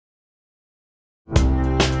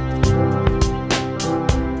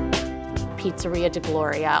Pizzeria de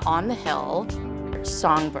Gloria on the Hill,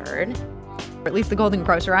 Songbird. At least the Golden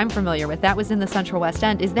Grocer I'm familiar with, that was in the Central West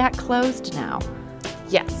End. Is that closed now?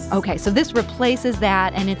 Yes. Okay, so this replaces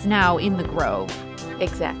that, and it's now in the Grove.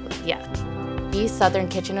 Exactly, yes. Beast Southern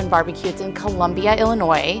Kitchen and Barbecue. It's in Columbia,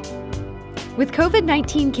 Illinois. With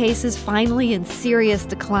COVID-19 cases finally in serious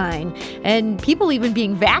decline, and people even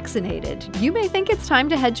being vaccinated, you may think it's time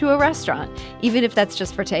to head to a restaurant, even if that's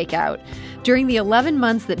just for takeout. During the 11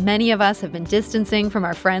 months that many of us have been distancing from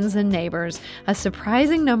our friends and neighbors, a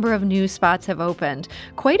surprising number of new spots have opened,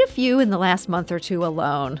 quite a few in the last month or two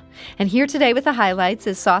alone. And here today with the highlights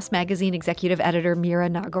is Sauce Magazine Executive Editor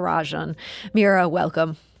Meera Nagarajan. Meera,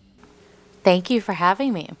 welcome. Thank you for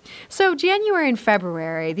having me. So January and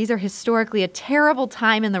February, these are historically a terrible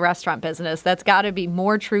time in the restaurant business. That's got to be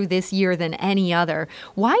more true this year than any other.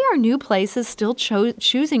 Why are new places still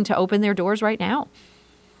choosing to open their doors right now?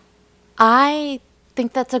 I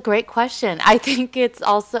think that's a great question. I think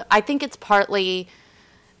it's partly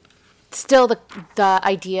still the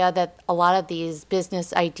idea that a lot of these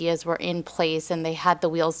business ideas were in place and they had the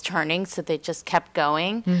wheels turning, so they just kept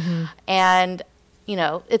going. Mm-hmm. And you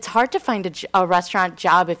know, it's hard to find a restaurant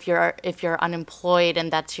job if you're unemployed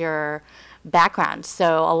and that's your background.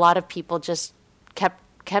 So a lot of people just kept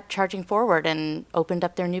charging forward and opened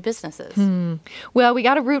up their new businesses. Well, we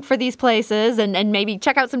got to root for these places and maybe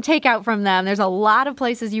check out some takeout from them. There's a lot of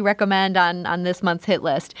places you recommend on this month's hit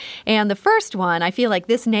list. And the first one, I feel like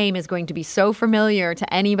this name is going to be so familiar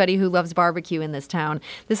to anybody who loves barbecue in this town.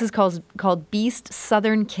 This is called Beast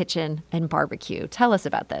Southern Kitchen and Barbecue. Tell us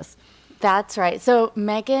about this. That's right. So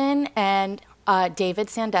Megan and David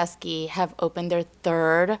Sandusky have opened their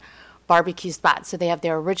third barbecue spot. So they have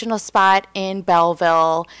their original spot in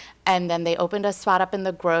Belleville, and then they opened a spot up in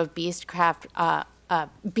the Grove, Beast Craft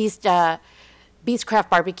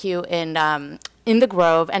Barbecue in the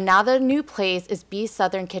Grove. And now the new place is Beast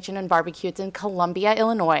Southern Kitchen and Barbecue. It's in Columbia,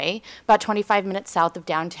 Illinois, about 25 minutes south of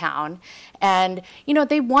downtown. And, you know,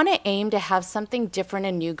 they want to aim to have something different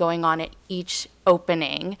and new going on at each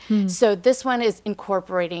opening. So this one is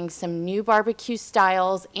incorporating some new barbecue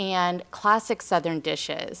styles and classic Southern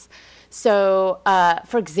dishes. So,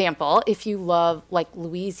 for example, if you love like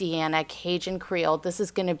Louisiana Cajun Creole, they're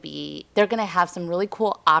going to have some really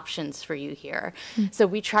cool options for you here. So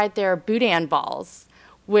we tried their boudin balls,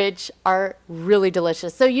 which are really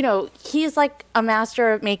delicious. So, you know, he's like a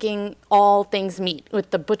master of making all things meat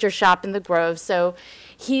with the butcher shop in the Grove. So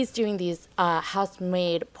he's doing these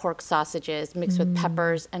house-made pork sausages mixed with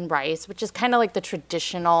peppers and rice, which is kind of like the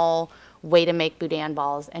traditional way to make boudin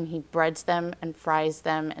balls. And he breads them and fries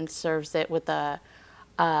them and serves it with a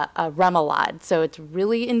remoulade. So it's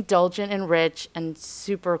really indulgent and rich and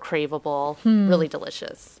super craveable, really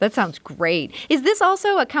delicious. That sounds great. Is this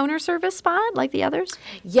also a counter service spot like the others?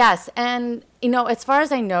 Yes. And, you know, as far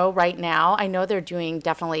as I know right now, I know they're doing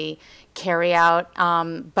definitely carry out,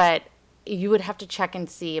 but you would have to check and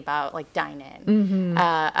see about like dine-in.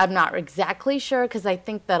 I'm not exactly sure because I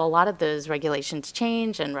think that a lot of those regulations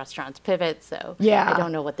change and restaurants pivot. So I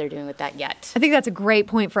don't know what they're doing with that yet. I think that's a great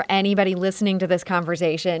point for anybody listening to this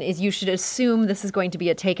conversation is you should assume this is going to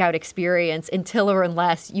be a takeout experience until or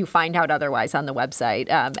unless you find out otherwise on the website.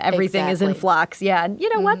 Everything is in flux. Yeah. And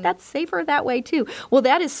you know what? That's safer that way too. Well,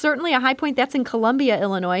 that is certainly a high point. That's in Columbia,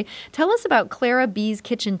 Illinois. Tell us about Clara B's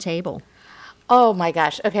Kitchen Table. Oh my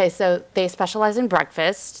gosh. Okay, so they specialize in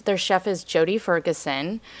breakfast. Their chef is Jody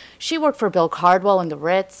Ferguson. She worked for Bill Cardwell in the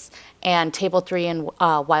Ritz and Table 3 in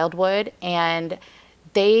Wildwood, and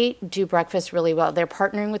they do breakfast really well. They're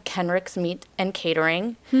partnering with Kenrick's Meat and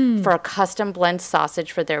Catering for a custom blend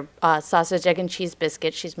sausage for their sausage, egg, and cheese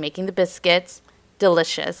biscuits. She's making the biscuits.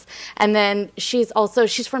 Delicious. And then she's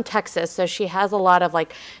from Texas, so she has a lot of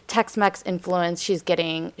like Tex-Mex influence.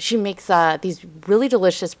 She makes these really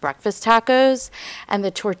delicious breakfast tacos, and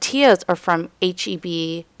the tortillas are from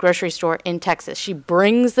H-E-B grocery store in Texas. She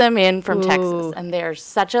brings them in from Texas, and they're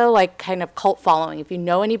such a like kind of cult following. If you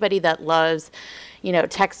know anybody that loves, you know,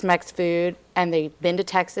 Tex-Mex food and they've been to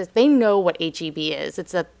Texas, they know what H-E-B is.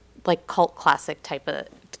 It's a like cult classic type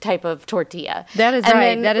of tortilla. That is and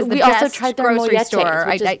right. That is the we best also tried their grocery molletes, store.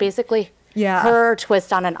 which is basically her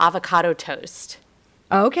twist on an avocado toast.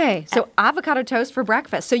 Okay, so avocado toast for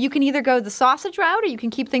breakfast. So you can either go the sausage route or you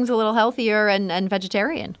can keep things a little healthier and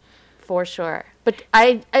vegetarian. For sure. But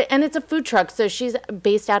and it's a food truck, so she's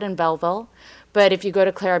based out in Belleville. But if you go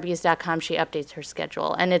to clarab's.com, she updates her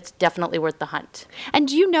schedule, and it's definitely worth the hunt. And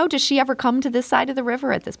do you know, does she ever come to this side of the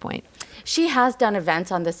river at this point? She has done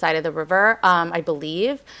events on this side of the river, I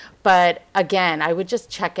believe, But again, I would just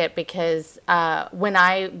check it because when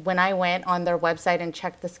I went on their website and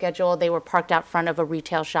checked the schedule, they were parked out front of a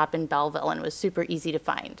retail shop in Belleville, and it was super easy to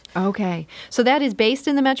find. Okay. So that is based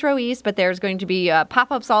in the Metro East, but there's going to be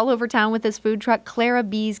pop-ups all over town with this food truck, Clara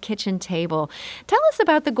B's Kitchen Table. Tell us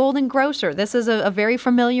about the Golden Grocer. This is a very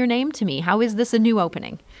familiar name to me. How is this a new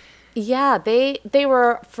opening? Yeah, they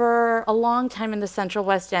were for a long time in the Central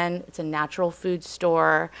West End. It's a natural food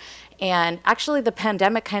store. And actually, the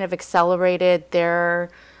pandemic kind of accelerated the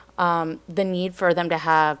need for them to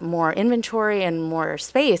have more inventory and more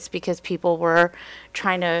space because people were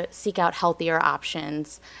trying to seek out healthier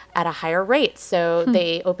options at a higher rate. So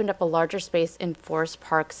they opened up a larger space in Forest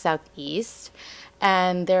Park Southeast.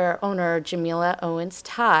 And their owner, Jamila Owens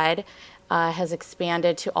Todd, has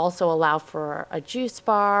expanded to also allow for a juice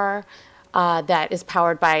bar that is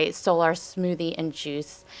powered by Solar Smoothie and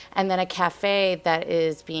Juice, and then a cafe that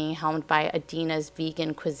is being helmed by Adina's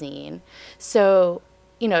Vegan Cuisine. So,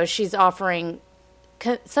 she's offering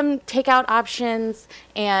some takeout options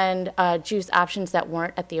and juice options that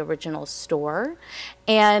weren't at the original store.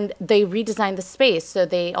 And they redesigned the space. So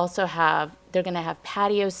they're going to have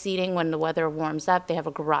patio seating when the weather warms up. They have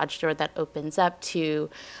a garage door that opens up to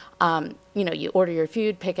you order your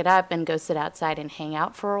food, pick it up, and go sit outside and hang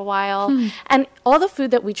out for a while. And all the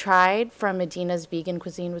food that we tried from Adina's Vegan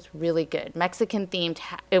Cuisine was really good. Mexican themed.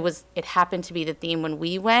 It happened to be the theme when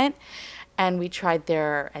we went, and we tried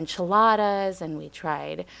their enchiladas, and we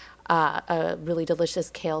tried a really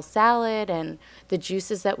delicious kale salad, and the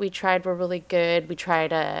juices that we tried were really good. We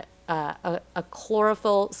tried a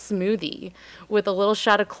chlorophyll smoothie with a little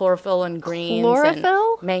shot of chlorophyll and greens.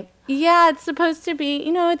 Chlorophyll? Yeah, it's supposed to be,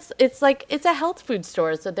 it's a health food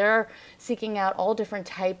store. So they're seeking out all different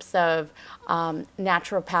types of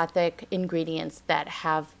naturopathic ingredients that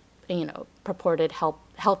have, purported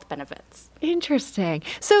health benefits. Interesting.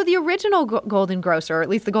 So the original Golden Grocer, or at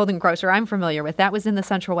least the Golden Grocer I'm familiar with, that was in the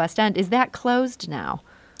Central West End. Is that closed now?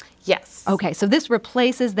 Yes. Okay, so this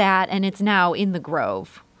replaces that, and it's now in the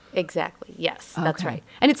Grove. Exactly. Yes, that's right.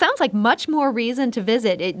 And it sounds like much more reason to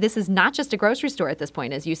visit. This is not just a grocery store at this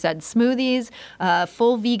point, as you said. Smoothies,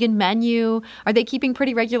 full vegan menu. Are they keeping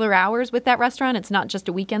pretty regular hours with that restaurant? It's not just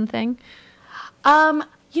a weekend thing?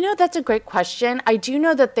 That's a great question. I do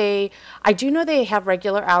know they have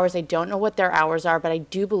regular hours. I don't know what their hours are, but I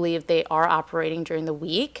do believe they are operating during the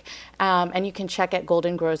week. And you can check at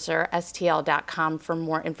goldengrocerstl.com for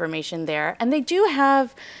more information there. And they do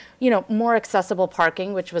have, more accessible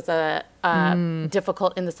parking, which was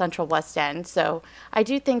difficult in the Central West End. So I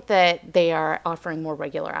do think that they are offering more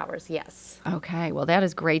regular hours, yes. Okay, well, that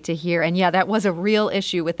is great to hear. And yeah, that was a real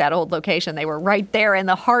issue with that old location. They were right there in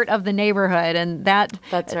the heart of the neighborhood, and that's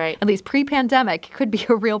right. At least pre-pandemic, could be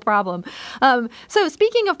a real problem. So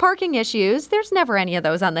speaking of parking issues, there's never any of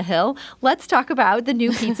those on the Hill. Let's talk about the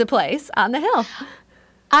new pizza place on the Hill.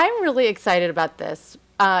 I'm really excited about this.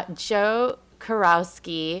 Joe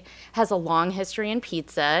Karowski has a long history in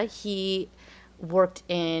pizza. He worked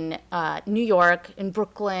in New York, in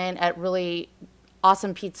Brooklyn, at really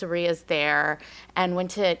awesome pizzerias there, and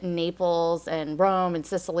went to Naples and Rome and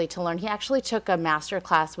Sicily to learn. He actually took a master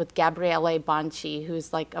class with Gabriele Bonci,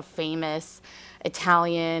 who's like a famous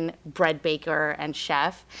Italian bread baker and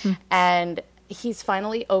chef. And he's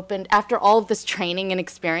finally opened, after all of this training and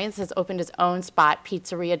experience, has opened his own spot,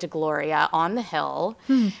 Pizzeria de Gloria, on the Hill.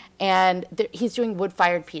 And he's doing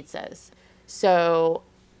wood-fired pizzas. So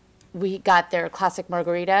we got their classic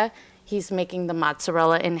margherita. He's making the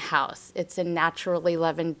mozzarella in-house. It's a naturally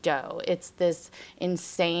leavened dough. It's this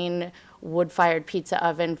insane wood-fired pizza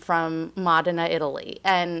oven from Modena, Italy.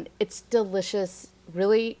 And it's delicious,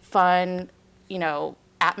 really fun,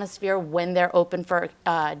 atmosphere when they're open for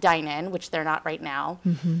dine-in, which they're not right now.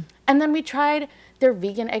 And then we tried their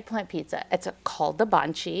vegan eggplant pizza. It's called the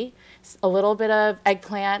Bonci. A little bit of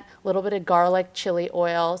eggplant, a little bit of garlic, chili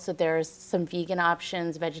oil. So there's some vegan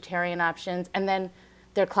options, vegetarian options, and then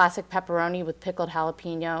their classic pepperoni with pickled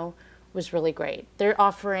jalapeno was really great. They're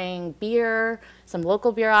offering beer, some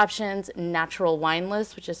local beer options, natural wine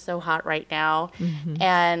list, which is so hot right now.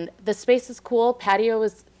 And the space is cool. Patio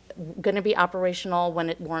is going to be operational when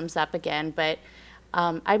it warms up again, but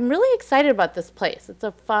I'm really excited about this place. It's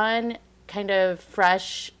a fun, kind of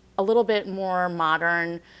fresh, a little bit more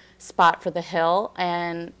modern spot for the Hill,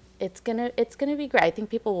 and it's gonna be great. I think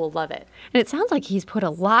people will love it. And it sounds like he's put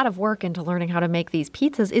a lot of work into learning how to make these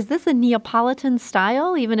pizzas. Is this a Neapolitan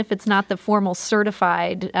style, even if it's not the formal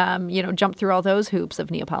certified, jump through all those hoops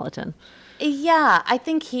of Neapolitan? Yeah, I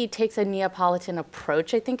think he takes a Neapolitan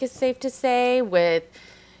approach, I think is safe to say, with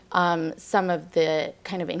some of the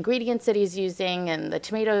kind of ingredients that he's using and the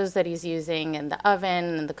tomatoes that he's using and the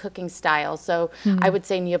oven and the cooking style. So I would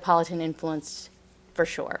say Neapolitan influenced for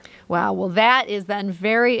sure. Wow. Well, that is then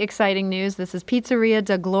very exciting news. This is Pizzeria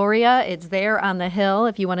da Gloria. It's there on the hill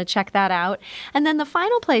if you want to check that out. And then the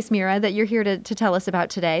final place, Mira, that you're here to tell us about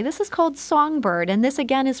today, this is called Songbird. And this,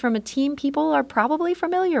 again, is from a team people are probably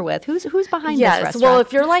familiar with. Who's behind this restaurant? Yes. Well,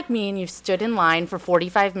 if you're like me and you've stood in line for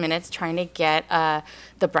 45 minutes trying to get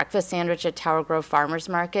the breakfast sandwich at Tower Grove Farmers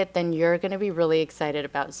Market, then you're going to be really excited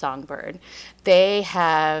about Songbird. They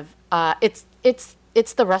have,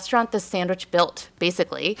 it's the restaurant the sandwich built,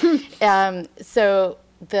 basically. So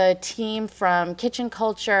the team from Kitchen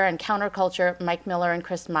Culture and Counterculture, Mike Miller and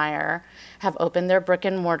Chris Meyer, have opened their brick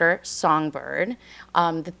and mortar Songbird.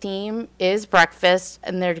 The theme is breakfast,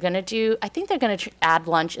 and they're going to do, I think they're going to add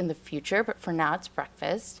lunch in the future, but for now it's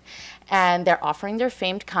breakfast. And they're offering their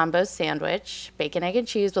famed combo sandwich, bacon, egg, and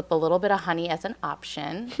cheese with a little bit of honey as an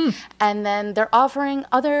option. And then they're offering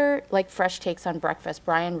other like fresh takes on breakfast.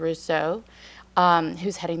 Brian Russo,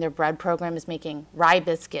 who's heading their bread program, is making rye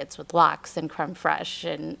biscuits with lox and creme fraiche,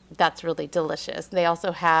 and that's really delicious. They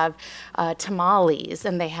also have tamales,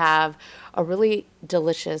 and they have a really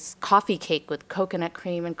delicious coffee cake with coconut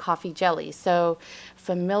cream and coffee jelly. So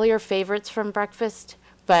familiar favorites from breakfast,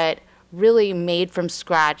 but really made from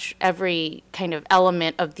scratch. Every kind of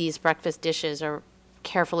element of these breakfast dishes are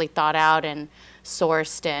carefully thought out and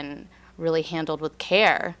sourced and really handled with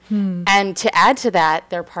care. And to add to that,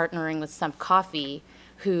 they're partnering with Sump Coffee,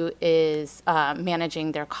 who is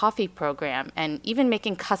managing their coffee program and even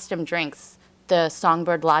making custom drinks. The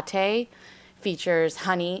Songbird Latte features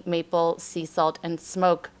honey, maple, sea salt, and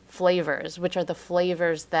smoke flavors, which are the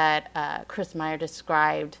flavors that Chris Meyer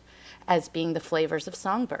described as being the flavors of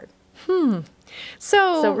Songbird.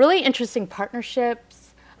 So really interesting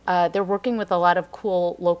partnerships. They're working with a lot of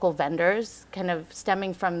cool local vendors, kind of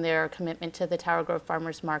stemming from their commitment to the Tower Grove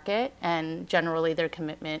Farmers Market and generally their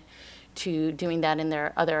commitment to doing that in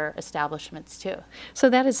their other establishments too. So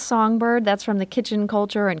that is Songbird. That's from the Kitchen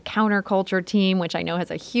Culture and Counterculture team, which I know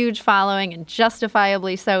has a huge following and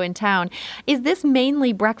justifiably so in town. Is this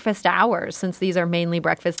mainly breakfast hours, since these are mainly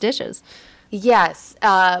breakfast dishes? Yes,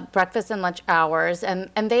 breakfast and lunch hours, and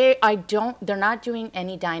they're not doing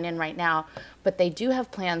any dine-in right now, but they do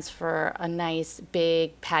have plans for a nice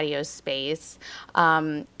big patio space,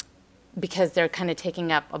 because they're kind of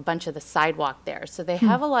taking up a bunch of the sidewalk there. So they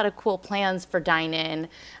have a lot of cool plans for dine-in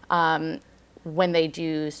when they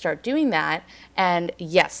do start doing that. And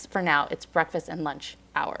yes, for now, it's breakfast and lunch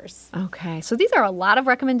hours. Okay, so these are a lot of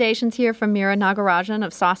recommendations here from Mira Nagarajan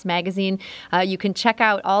of Sauce Magazine. You can check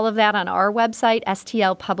out all of that on our website,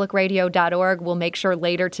 stlpublicradio.org. We'll make sure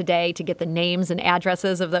later today to get the names and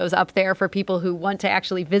addresses of those up there for people who want to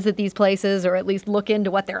actually visit these places or at least look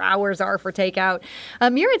into what their hours are for takeout.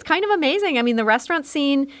 Mira, it's kind of amazing. I mean, the restaurant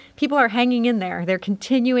scene, people are hanging in there. They're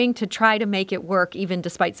continuing to try to make it work even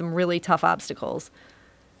despite some really tough obstacles.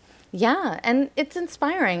 Yeah, and it's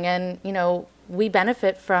inspiring, and we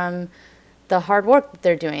benefit from the hard work that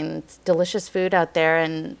they're doing. It's delicious food out there,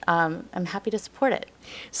 and I'm happy to support it.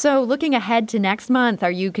 So looking ahead to next month,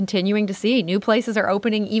 are you continuing to see new places are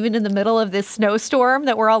opening even in the middle of this snowstorm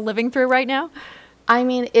that we're all living through right now? I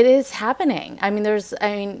mean, it is happening.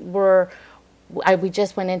 We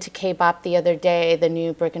just went into K-Bop the other day, the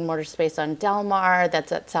new brick and mortar space on Del Mar.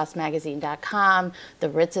 That's at saucemagazine.com. The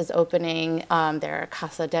Ritz is opening their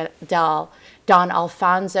Casa del Don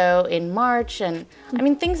Alfonso in March. And I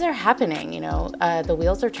mean, things are happening, the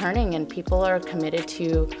wheels are turning and people are committed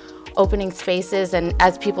to opening spaces. And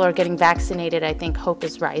as people are getting vaccinated, I think hope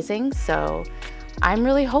is rising. So I'm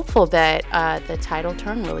really hopeful that the tide will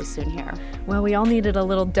turn really soon here. Well, we all needed a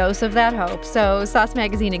little dose of that hope. So Sauce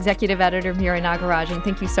Magazine Executive Editor Mira Nagarajan,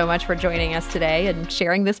 thank you so much for joining us today and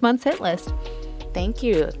sharing this month's hit list. Thank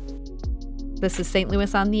you. This is St.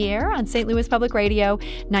 Louis on the Air on St. Louis Public Radio,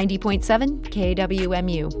 90.7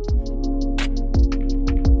 KWMU.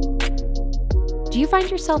 Do you find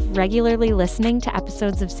yourself regularly listening to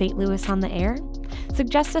episodes of St. Louis on the Air?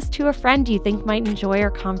 Suggest us to a friend you think might enjoy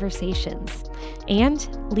our conversations. And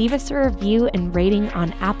leave us a review and rating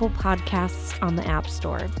on Apple Podcasts on the App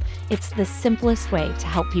Store. It's the simplest way to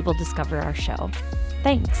help people discover our show.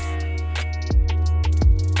 Thanks.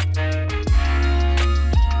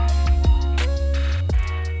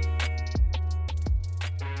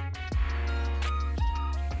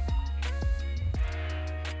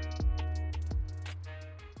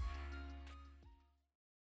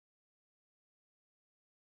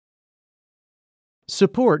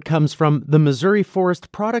 Support comes from the Missouri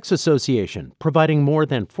Forest Products Association, providing more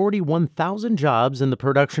than 41,000 jobs in the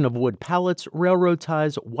production of wood pallets, railroad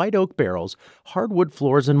ties, white oak barrels, hardwood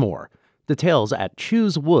floors, and more. Details at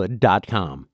choosewood.com.